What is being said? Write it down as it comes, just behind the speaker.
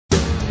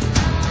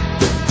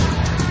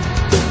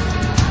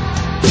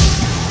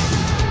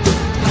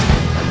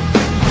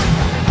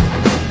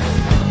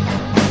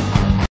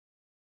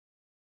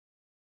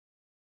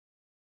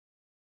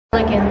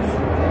elegance,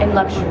 and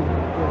luxury.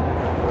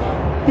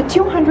 The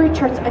 200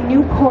 charts a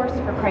new course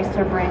for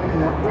Chrysler brand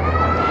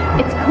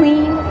group. Its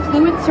clean,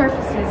 fluid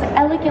surfaces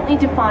elegantly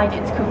define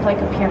its coupe-like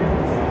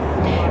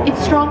appearance.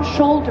 Its strong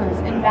shoulders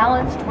and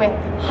balanced width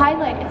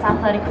highlight its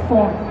athletic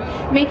form,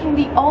 making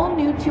the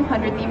all-new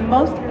 200 the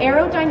most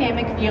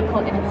aerodynamic vehicle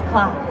in its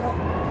class.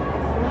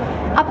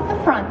 Up at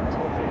the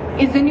front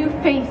is the new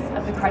face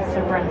of the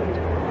Chrysler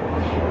brand.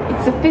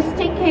 Its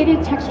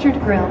sophisticated textured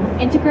grille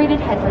and integrated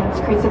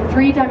headlamps creates a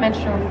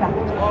three-dimensional effect,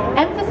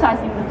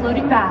 emphasizing the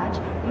floating badge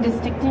and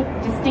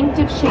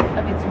distinctive shape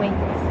of its wings.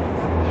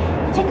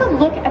 Take a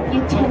look at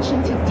the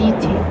attention to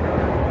detail.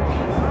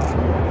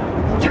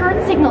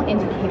 Turn signal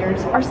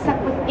indicators are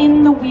set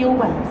within the wheel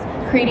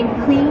wells, creating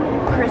clean,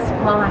 crisp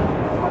lines.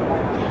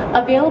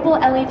 Available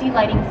LED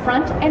lighting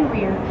front and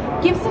rear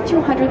gives the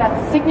 200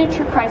 that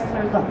signature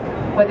Chrysler look,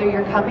 whether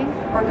you're coming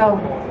or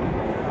going.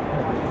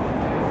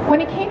 When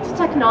it came to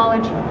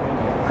technology,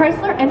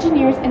 Chrysler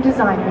engineers and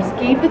designers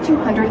gave the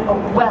 200 a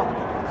wealth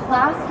of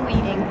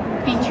class-leading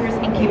features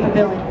and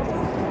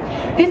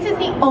capabilities. This is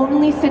the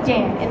only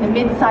sedan in the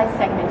mid-size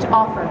segment to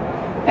offer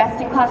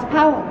best-in-class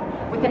power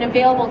with an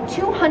available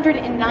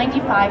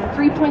 295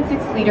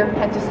 3.6-liter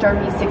Pentastar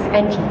V6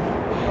 engine,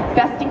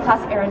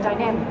 best-in-class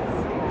aerodynamics,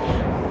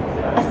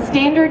 a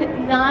standard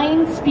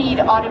 9-speed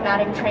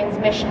automatic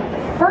transmission,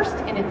 first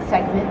in its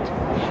segment,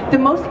 the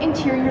most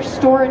interior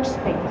storage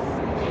space.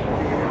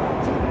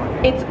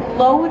 It's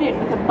loaded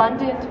with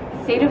abundant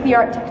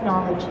state-of-the-art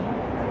technology,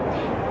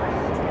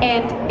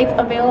 and it's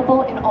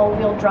available in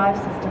all-wheel drive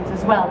systems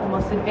as well, the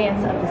most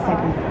advanced of the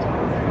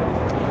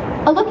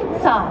segment. A look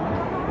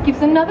inside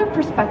gives another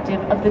perspective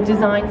of the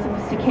design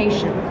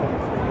sophistication.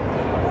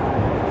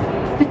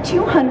 The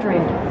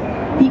 200,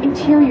 the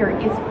interior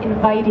is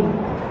inviting,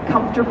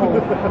 comfortable,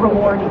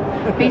 rewarding,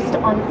 based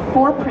on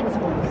 4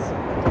 principles.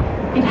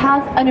 It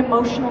has an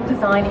emotional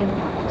design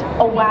impact,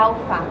 a wow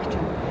factor,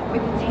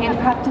 with its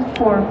handcrafted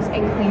forms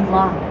and clean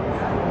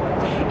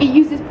lines. It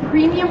uses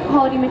premium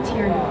quality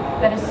material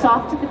that is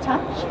soft to the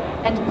touch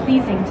and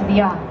pleasing to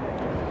the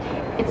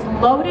eye. It's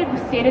loaded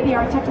with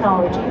state-of-the-art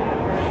technology,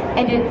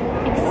 and it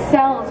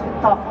excels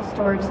with thoughtful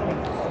storage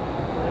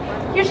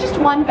space. Here's just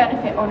one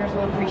benefit owners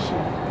will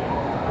appreciate.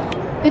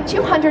 The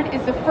 200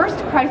 is the first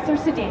Chrysler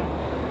sedan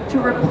to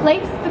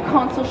replace the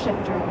console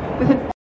shifter with an